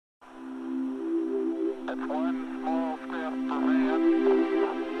One small step for man,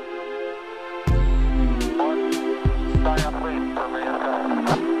 one giant leap for mankind.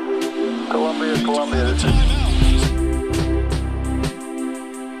 Columbia, this is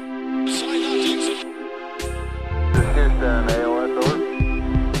Houston, AOS over.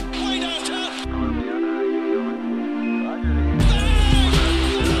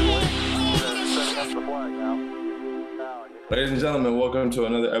 Ladies and gentlemen, welcome to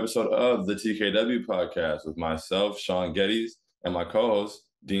another episode of the TKW podcast with myself, Shaun Dean, and my co-host,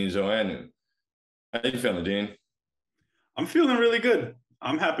 Dean Joannou. How you feeling, Dean? I'm feeling really good.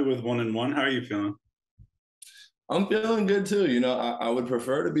 I'm happy with 1-1. How are you feeling? I'm feeling good too. You know, I would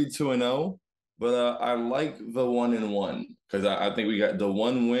prefer to be 2-0, but I like the 1-1 because I think we got the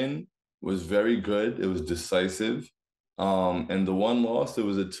one win was very good. It was decisive. And the one loss, it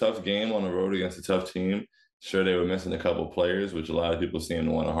was a tough game on the road against a tough team. Sure, they were missing a couple of players, which a lot of people seem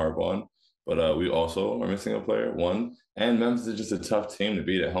to want to harp on. But we also are missing a player, one. And Memphis is just a tough team to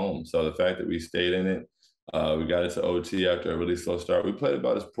beat at home. So the fact that we stayed in it, we got it to OT after a really slow start. We played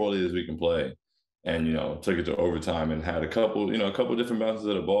about as poorly as we can play. And, you know, took it to overtime and had a couple different bounces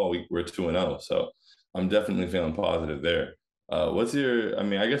of the ball. We're 2-0. So I'm definitely feeling positive there. I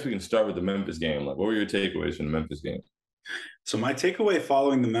guess we can start with the Memphis game. Like, what were your takeaways from the Memphis game? So my takeaway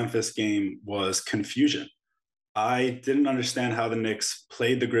following the Memphis game was confusion. I didn't understand how the Knicks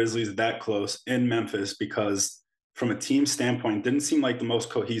played the Grizzlies that close in Memphis because from a team standpoint, it didn't seem like the most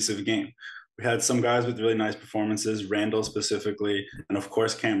cohesive game. We had some guys with really nice performances, Randall specifically, and of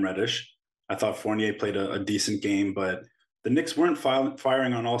course, Cam Reddish. I thought Fournier played a decent game, but the Knicks weren't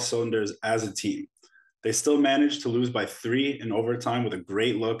firing on all cylinders as a team. They still managed to lose by 3 in overtime with a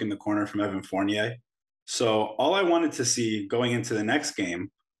great look in the corner from Evan Fournier. So all I wanted to see going into the next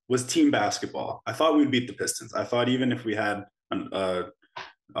game was team basketball. I thought we'd beat the Pistons. I thought even if we had a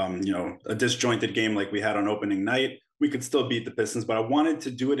disjointed game like we had on opening night, we could still beat the Pistons, but I wanted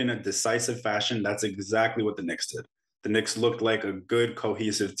to do it in a decisive fashion. That's exactly what the Knicks did. The Knicks looked like a good,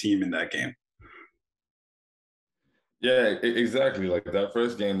 cohesive team in that game. Yeah, exactly. Like that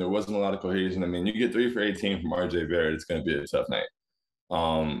first game, there wasn't a lot of cohesion. I mean, you get 3 for 18 from RJ Barrett, it's going to be a tough night.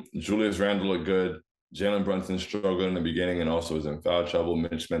 Julius Randle looked good. Jalen Brunson struggled in the beginning and also was in foul trouble.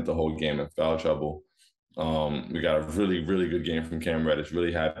 Mitch spent the whole game in foul trouble. We got a really, really good game from Cam Reddish.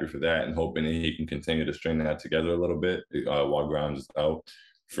 Really happy for that and hoping that he can continue to string that together a little bit while Grimes is out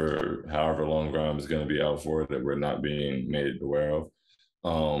for however long Grimes is going to be out for that we're not being made aware of.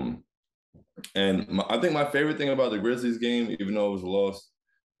 I think my favorite thing about the Grizzlies game, even though it was a loss,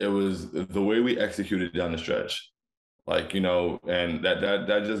 it was the way we executed down the stretch. Like, you know, and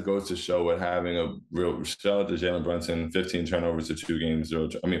that just goes to show what having a real shout out to Jalen Brunson, 15 turnovers to 2 games,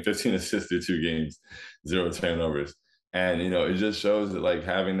 15 assists to 2 games, 0 turnovers. And, you know, it just shows that like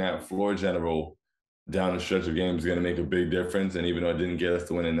having that floor general down the stretch of games is going to make a big difference. And even though it didn't get us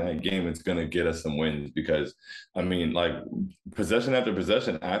to win in that game, it's going to get us some wins because, I mean, like possession after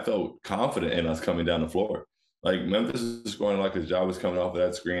possession, I felt confident in us coming down the floor. Like Memphis is scoring like his job was coming off of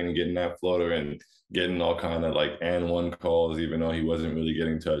that screen and getting that floater and getting all kind of like and one calls, even though he wasn't really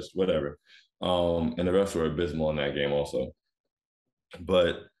getting touched, whatever. And the refs were abysmal in that game also.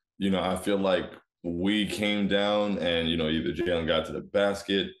 But, you know, I feel like we came down and, you know, either Jalen got to the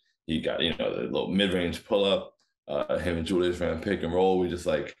basket, he got, you know, the little mid-range pull-up, him and Julius ran pick and roll. We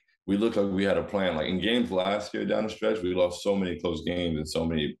looked like we had a plan. Like in games last year down the stretch, we lost so many close games and so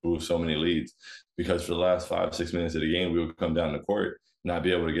many leads because for the last 5-6 minutes of the game, we would come down the court, not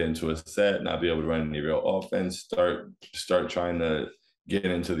be able to get into a set, not be able to run any real offense, start trying to get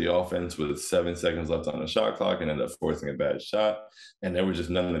into the offense with 7 seconds left on the shot clock and end up forcing a bad shot. And there was just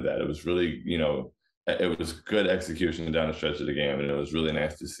none of that. It was really, you know, it was good execution down the stretch of the game, and it was really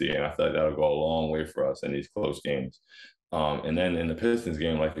nice to see. And I feel like that'll go a long way for us in these close games. And then in the Pistons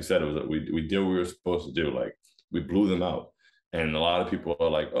game, like you said, it was we did what we were supposed to do. Like we blew them out. And a lot of people are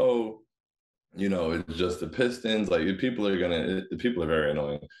like, oh, you know, it's just the Pistons. Like the people are very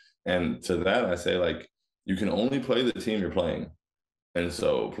annoying. And to that, I say like you can only play the team you're playing. And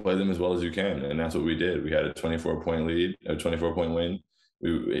so play them as well as you can. And that's what we did. We had a 24-point lead, a 24-point win.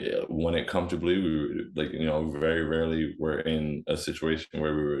 We won it comfortably. We were like, you know, very rarely were in a situation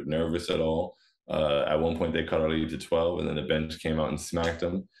where we were nervous at all. At one point, they cut our lead to 12, and then the bench came out and smacked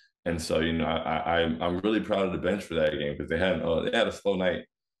them. And so, you know, I'm really proud of the bench for that game because they had a slow night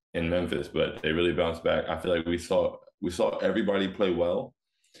in Memphis, but they really bounced back. I feel like we saw everybody play well,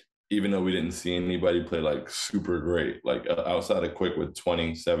 even though we didn't see anybody play like super great. Like outside of Quick with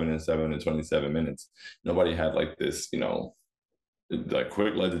 27 and 7 and 27 minutes, nobody had like this, you know. Like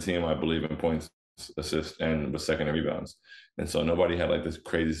Quick led the team, I believe, in points assists and was second in rebounds. And so nobody had like this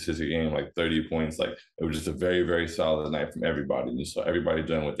crazy statistic game, like 30 points. Like it was just a very, very solid night from everybody. And so everybody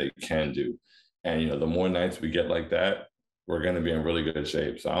doing what they can do. And the more nights we get like that, we're going to be in really good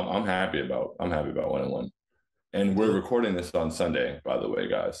shape. So I'm happy about 1-1. And we're recording this on Sunday, by the way,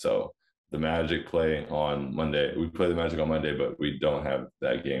 guys. So the Magic play on Monday. We play the Magic on Monday, but we don't have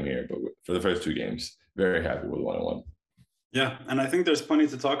that game here. But for the first 2 games, very happy with 1-1. Yeah, and I think there's plenty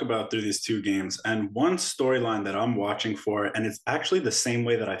to talk about through these 2 games. And one storyline that I'm watching for, and it's actually the same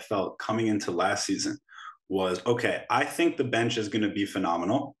way that I felt coming into last season, was, okay, I think the bench is going to be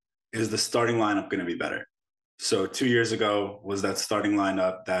phenomenal. Is the starting lineup going to be better? So 2 years ago was that starting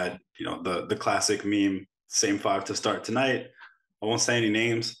lineup that, the classic meme, same 5 to start tonight. I won't say any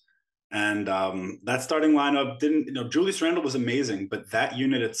names. And that starting lineup didn't, Julius Randle was amazing, but that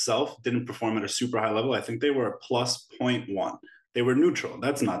unit itself didn't perform at a super high level. I think they were a plus 0.1. They were neutral.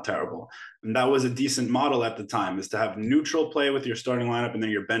 That's not terrible. And that was a decent model at the time, is to have neutral play with your starting lineup and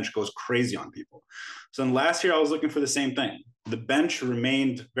then your bench goes crazy on people. So then last year I was looking for the same thing. The bench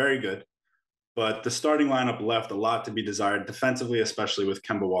remained very good, but the starting lineup left a lot to be desired defensively, especially with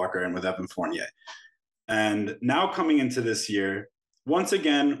Kemba Walker and with Evan Fournier. And now coming into this year, once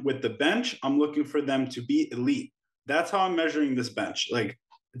again, with the bench, I'm looking for them to be elite. That's how I'm measuring this bench. Like,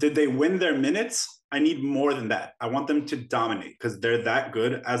 did they win their minutes? I need more than that. I want them to dominate because they're that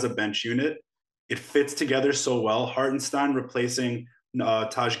good as a bench unit. It fits together so well. Hartenstein replacing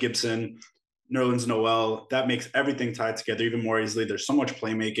Taj Gibson, Nerlens Noel, that makes everything tied together even more easily. There's so much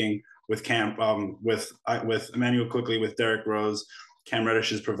playmaking with with Emmanuel Quickley, with Derrick Rose. Cam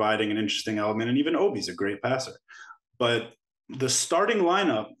Reddish is providing an interesting element, and even Obi's a great passer. But the starting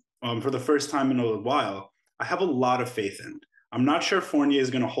lineup, for the first time in a while, I have a lot of faith in. I'm not sure Fournier is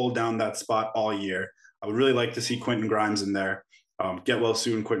going to hold down that spot all year. I would really like to see Quentin Grimes in there. Get well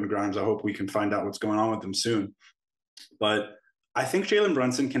soon, Quentin Grimes. I hope we can find out what's going on with him soon. But I think Jalen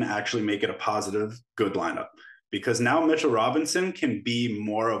Brunson can actually make it a positive, good lineup, because now Mitchell Robinson can be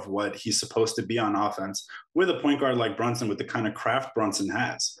more of what he's supposed to be on offense with a point guard like Brunson, with the kind of craft Brunson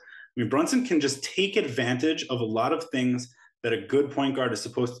has. I mean, Brunson can just take advantage of a lot of things that a good point guard is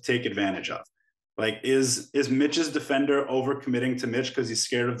supposed to take advantage of. Like, is Mitch's defender overcommitting to Mitch because he's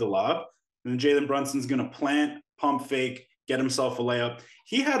scared of the lob? And then Jalen Brunson's going to plant, pump fake, get himself a layup.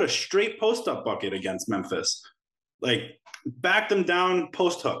 He had a straight post-up bucket against Memphis. Like, backed them down,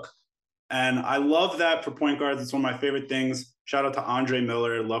 post hook. And I love that for point guards. It's one of my favorite things. Shout out to Andre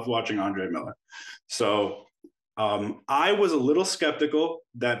Miller. Love watching Andre Miller. So I was a little skeptical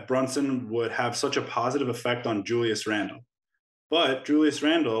that Brunson would have such a positive effect on Julius Randle. But Julius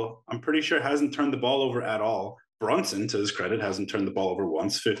Randle, I'm pretty sure, hasn't turned the ball over at all. Brunson, to his credit, hasn't turned the ball over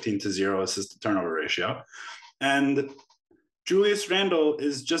once, 15-0 assist to turnover ratio. And Julius Randle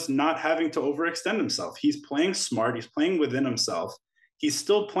is just not having to overextend himself. He's playing smart. He's playing within himself. He's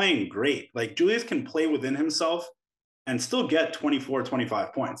still playing great. Like, Julius can play within himself and still get 24,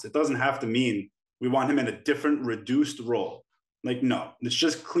 25 points. It doesn't have to mean we want him in a different reduced role. Like, no, it's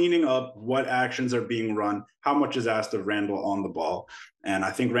just cleaning up what actions are being run, how much is asked of Randle on the ball. And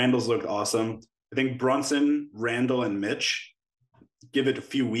I think Randle's looked awesome. I think Brunson, Randle, and Mitch, give it a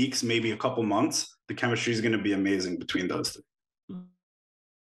few weeks, maybe a couple months, the chemistry is going to be amazing between those three.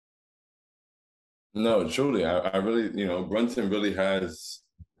 No, truly, I really, Brunson really has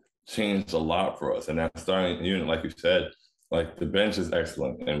changed a lot for us. And that starting unit, like you said, like, the bench is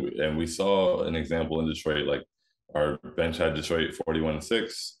excellent. And we saw an example in Detroit. Like, our bench had Detroit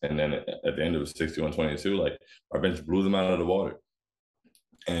 41-6, and then at the end it was 61-22. Like, our bench blew them out of the water.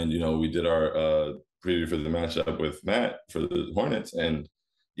 And we did our preview for the matchup with Matt for the Hornets, and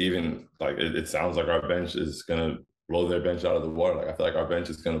even like it sounds like our bench is gonna blow their bench out of the water. Like, I feel like our bench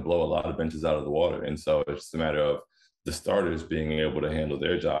is gonna blow a lot of benches out of the water, and so it's just a matter of the starters being able to handle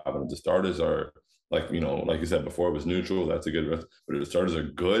their job. And if the starters are like you said before, it was neutral. That's a good rest. But if the starters are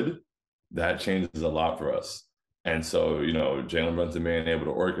good, that changes a lot for us. And so, Jalen Brunson being able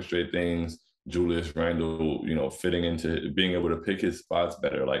to orchestrate things, Julius Randle, fitting into being able to pick his spots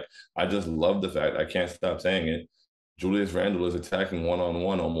better. Like, I just love the fact, I can't stop saying it, Julius Randle is attacking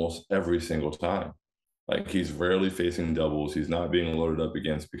one-on-one almost every single time. Like, he's rarely facing doubles. He's not being loaded up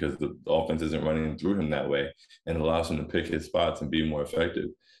against because the offense isn't running through him that way, and it allows him to pick his spots and be more effective.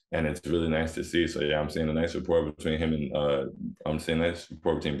 And it's really nice to see. So, yeah, I'm seeing a nice rapport between him and I'm seeing a nice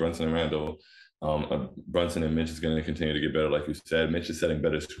rapport between Brunson and Randle. Brunson and Mitch is going to continue to get better, like you said. Mitch is setting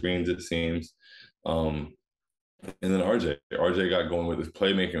better screens, it seems. And then RJ got going with his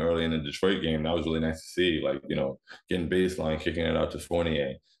playmaking early in the Detroit game. That was really nice to see. Like, getting baseline, kicking it out to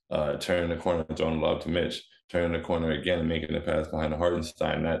Fournier, turning the corner, throwing the lob to Mitch, turning the corner again and making the pass behind the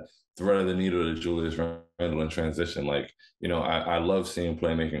Hartenstein. thread of the needle to Julius Randle in transition. Like, I love seeing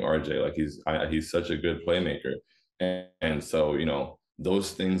playmaking RJ. Like he's such a good playmaker. And so,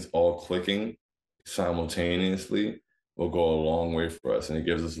 those things all clicking simultaneously will go a long way for us. And it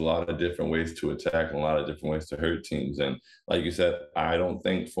gives us a lot of different ways to attack and a lot of different ways to hurt teams. And like you said, I don't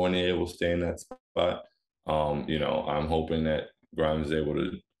think Fournier will stay in that spot. I'm hoping that Grimes is able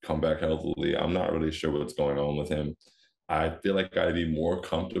to come back healthily. I'm not really sure what's going on with him. I feel like I'd be more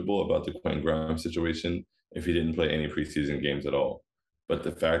comfortable about the Quentin Grimes situation if he didn't play any preseason games at all. But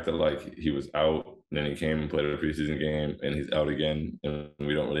the fact that like he was out and then he came and played a preseason game and he's out again and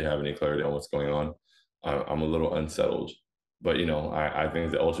we don't really have any clarity on what's going on, I'm a little unsettled. But I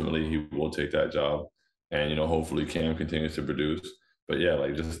think that ultimately he will take that job, and hopefully Cam continues to produce. But yeah,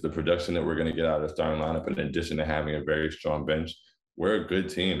 like just the production that we're going to get out of the starting lineup, in addition to having a very strong bench, we're a good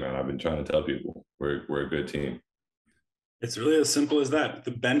team, man. I've been trying to tell people we're a good team. It's really as simple as that.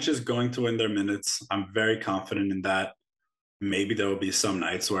 The bench is going to win their minutes. I'm very confident in that. Maybe there will be some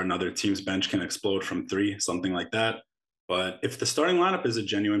nights where another team's bench can explode from three, something like that. But if the starting lineup is a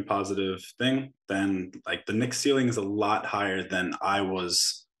genuine positive thing, then like the Knicks ceiling is a lot higher than I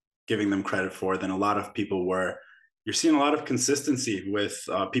was giving them credit for, than a lot of people were. You're seeing a lot of consistency with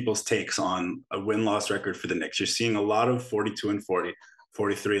people's takes on a win-loss record for the Knicks. You're seeing a lot of 42 and 40,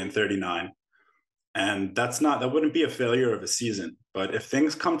 43 and 39. And that wouldn't be a failure of a season. But if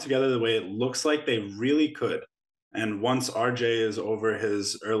things come together the way it looks like they really could, and once RJ is over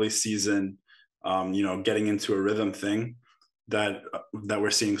his early season, getting into a rhythm thing that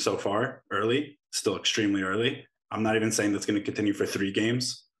we're seeing so far early, still extremely early. I'm not even saying that's going to continue for 3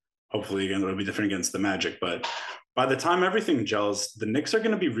 games. Hopefully, again, it'll be different against the Magic. But by the time everything gels, the Knicks are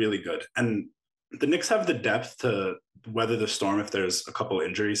going to be really good. And the Knicks have the depth to weather the storm if there's a couple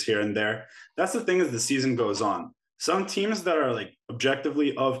injuries here and there. That's the thing as the season goes on. Some teams that are like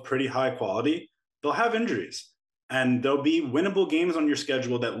objectively of pretty high quality, they'll have injuries. And there'll be winnable games on your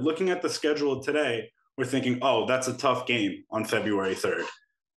schedule that, looking at the schedule today, we're thinking, oh, that's a tough game on February 3rd.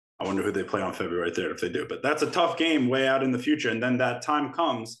 I wonder who they play on February 3rd if they do. But that's a tough game way out in the future. And then that time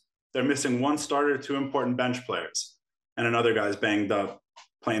comes, they're missing 1 starter, 2 important bench players, and another guy's banged up,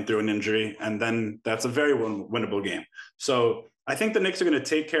 playing through an injury. And then that's a very winnable game. So I think the Knicks are going to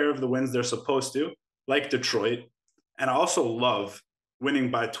take care of the wins they're supposed to, like Detroit. And I also love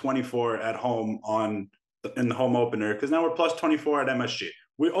winning by 24 at home in the home opener, because now we're plus 24 at MSG.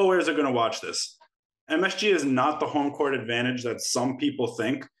 We always are going to watch this. MSG is not the home court advantage that some people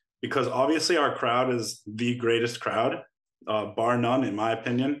think, because obviously our crowd is the greatest crowd, bar none, in my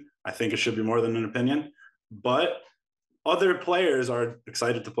opinion. I think it should be more than an opinion. But other players are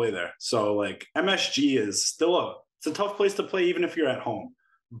excited to play there. So like MSG is still it's a tough place to play even if you're at home.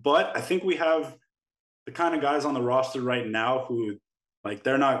 But I think we have the kind of guys on the roster right now who, like,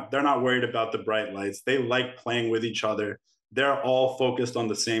 they're not worried about the bright lights. They like playing with each other. They're all focused on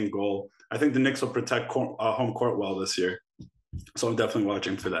the same goal. I think the Knicks will protect home court well this year. So I'm definitely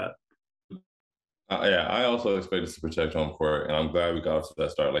watching for that. Yeah, I also expect us to protect home court, and I'm glad we got off to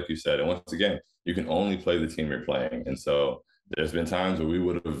that start, like you said. And once again, you can only play the team you're playing. And so there's been times where we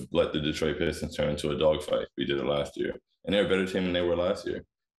would have let the Detroit Pistons turn into a dogfight. We did it last year. And they're a better team than they were last year.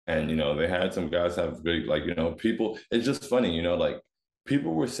 And, they had some guys have great, people. It's just funny, like,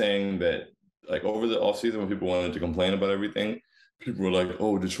 people were saying that, like, over the offseason when people wanted to complain about everything, people were like,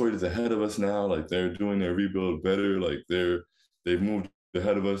 oh, Detroit is ahead of us now. Like, they're doing their rebuild better. Like, they've moved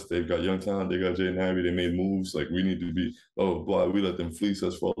ahead of us. They've got young talent. They got Jaden Ivey. They made moves. Like, we need to be, oh, blah, we let them fleece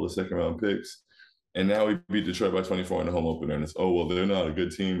us for all the second-round picks. And now we beat Detroit by 24 in the home opener. And it's, oh, well, they're not a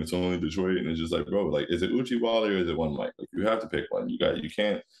good team. It's only Detroit. And it's just like, bro, like, is it Uchi Wally or is it one Mike? Like, you have to pick one. You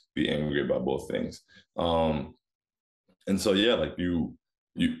can't be angry about both things. And so, yeah, like, you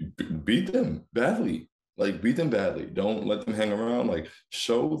beat them badly. Like, beat them badly. Don't let them hang around. Like,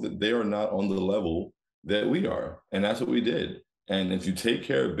 show that they are not on the level that we are. And that's what we did. And if you take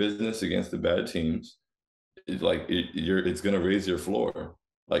care of business against the bad teams, it's going to raise your floor.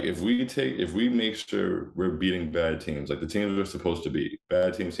 Like, if we make sure we're beating bad teams, like the teams are supposed to be,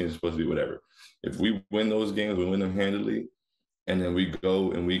 bad teams are supposed to be, whatever. If we win those games, we win them handily, and then we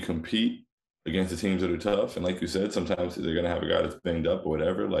go and we compete against the teams that are tough. And like you said, sometimes they're going to have a guy that's banged up or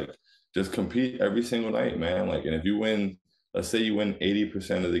whatever. Like, just compete every single night, man. Like, and if you win, let's say you win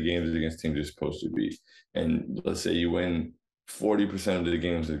 80% of the games against teams you're supposed to beat. And let's say you win 40% of the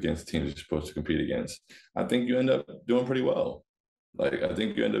games against teams you're supposed to compete against. I think you end up doing pretty well. Like, I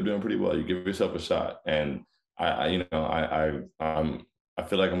think you end up doing pretty well. You give yourself a shot. And I feel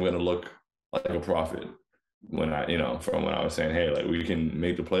like I'm going to look like a prophet from when I was saying, hey, like we can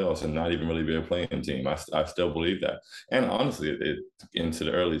make the playoffs and not even really be a playing team. I still believe that. And honestly, into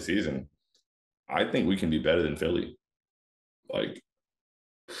the early season, I think we can be better than Philly. Like,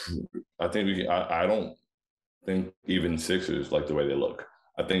 I think we can. I don't think even Sixers like the way they look.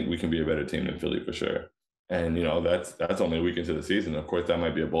 I think we can be a better team than Philly for sure. And that's only a week into the season. Of course, that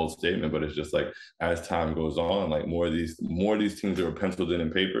might be a bold statement, but it's just like as time goes on, like more of these teams that were penciled in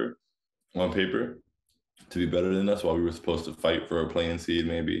on paper to be better than us while we were supposed to fight for a playing seed,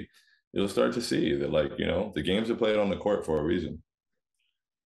 maybe you'll start to see that, like, the games are played on the court for a reason.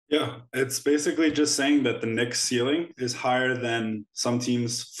 Yeah, it's basically just saying that the Knicks ceiling is higher than some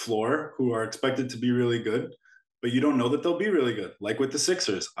teams' floor who are expected to be really good, but you don't know that they'll be really good. Like with the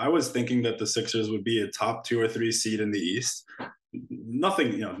Sixers, I was thinking that the Sixers would be a top 2 or 3 seed in the East.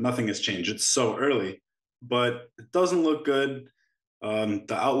 Nothing has changed. It's so early, but it doesn't look good.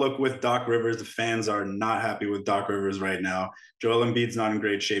 The outlook with Doc Rivers, the fans are not happy with Doc Rivers right now. Joel Embiid's not in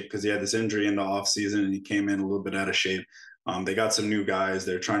great shape because he had this injury in the offseason and he came in a little bit out of shape. They got some new guys.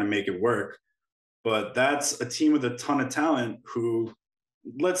 They're trying to make it work. But that's a team with a ton of talent who,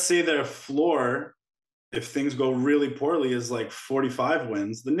 let's say their floor, if things go really poorly, is like 45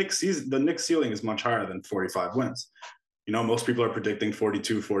 wins. The Knicks ceiling is much higher than 45 wins. Most people are predicting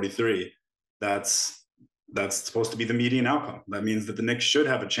 42, 43. That's supposed to be the median outcome. That means that the Knicks should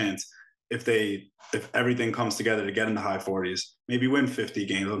have a chance if everything comes together to get in the high 40s, maybe win 50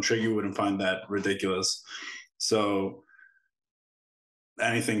 games. I'm sure you wouldn't find that ridiculous. So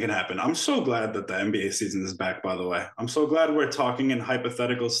anything can happen. I'm so glad that the NBA season is back, by the way. I'm so glad we're talking in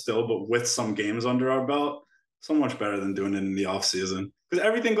hypotheticals still, but with some games under our belt. So much better than doing it in the off season because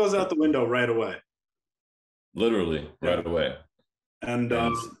everything goes out the window right away. Literally right away. And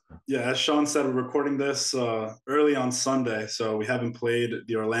as Shaun said, we're recording this early on Sunday, so we haven't played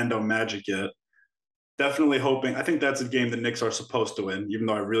the Orlando Magic yet. Definitely hoping. I think that's a game the Knicks are supposed to win, even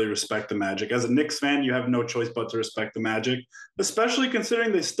though I really respect the Magic. As a Knicks fan, you have no choice but to respect the Magic, especially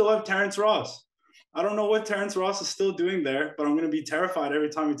considering they still have Terrence Ross. I don't know what Terrence Ross is still doing there, but I'm going to be terrified every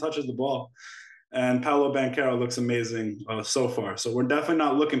time he touches the ball. And Paolo Banchero looks amazing so far. So we're definitely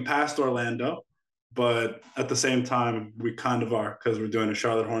not looking past Orlando, but at the same time, we kind of are because we're doing a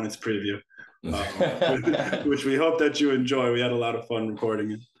Charlotte Hornets preview, which we hope that you enjoy. We had a lot of fun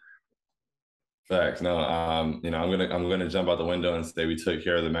recording it. Facts. No, I'm gonna jump out the window and say we took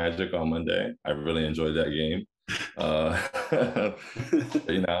care of the Magic on Monday. I really enjoyed that game.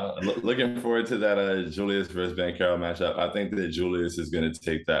 Looking forward to that Julius versus Banchero matchup. I think that Julius is gonna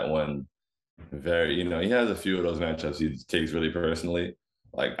take that one very. He has a few of those matchups he takes really personally.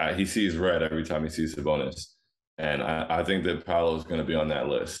 Like he sees red every time he sees Sabonis, and I think that Paolo's gonna be on that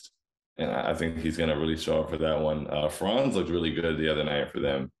list, and I think he's gonna really show up for that one. Franz looked really good the other night for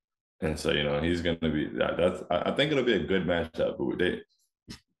them. And so, he's going to be I think it'll be a good matchup.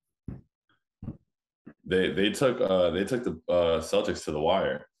 They took the Celtics to the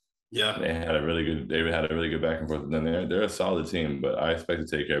wire. Yeah. They had a really good back and forth. And then they're a solid team, but I expect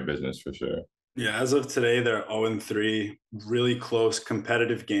to take care of business for sure. Yeah, as of today, they're 0-3, really close,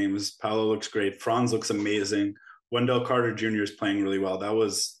 competitive games. Paolo looks great. Franz looks amazing. Wendell Carter Jr. is playing really well. That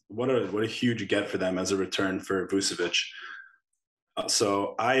was what a huge get for them as a return for Vucevic.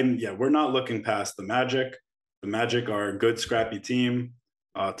 We're not looking past the Magic. The Magic are a good, scrappy team.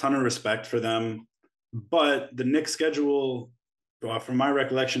 A ton of respect for them. But the Knicks schedule, from my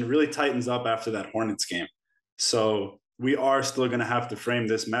recollection, really tightens up after that Hornets game. So we are still going to have to frame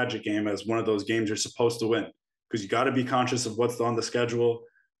this Magic game as one of those games you're supposed to win because you got to be conscious of what's on the schedule.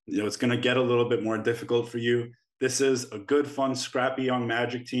 It's going to get a little bit more difficult for you. This is a good, fun, scrappy young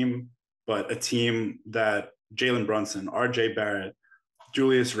Magic team, but a team that Jalen Brunson, RJ Barrett,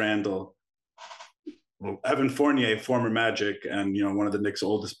 Julius Randle, Evan Fournier, former Magic, and one of the Knicks'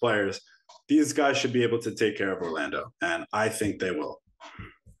 oldest players. These guys should be able to take care of Orlando, and I think they will.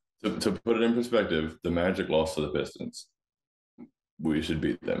 To put it in perspective, the Magic lost to the Pistons. We should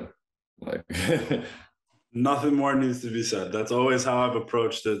beat them. Nothing more needs to be said. That's always how I've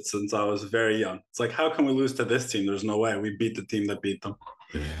approached it since I was very young. It's like, how can we lose to this team? There's no way. We beat the team that beat them.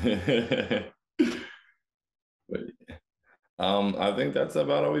 I think that's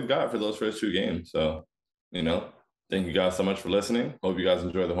about all we've got for those first 2 games. So, thank you guys so much for listening. Hope you guys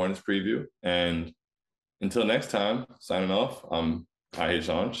enjoy the Hornets preview. And until next time, signing off. I hate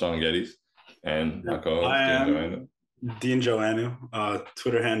Shaun Geddes, and my co-host, Dean Joannou.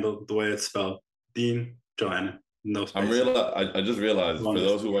 Twitter handle, the way it's spelled, Dean Joannou. No space. I just realized, for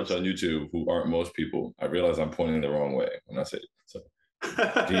those who watch on YouTube, who aren't most people, I realize I'm pointing the wrong way when I say it. So,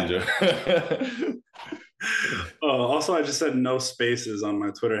 Dean Also, I just said no spaces on my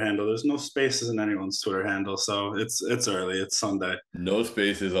Twitter handle. There's no spaces in anyone's Twitter handle, so it's early. It's Sunday. No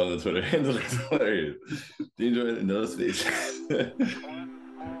spaces on the Twitter handle. It's hilarious. Dean Jordan, no spaces.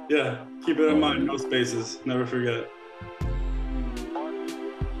 Yeah, keep it in mind. No spaces. Never forget.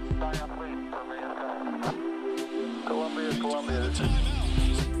 Columbia, Columbia.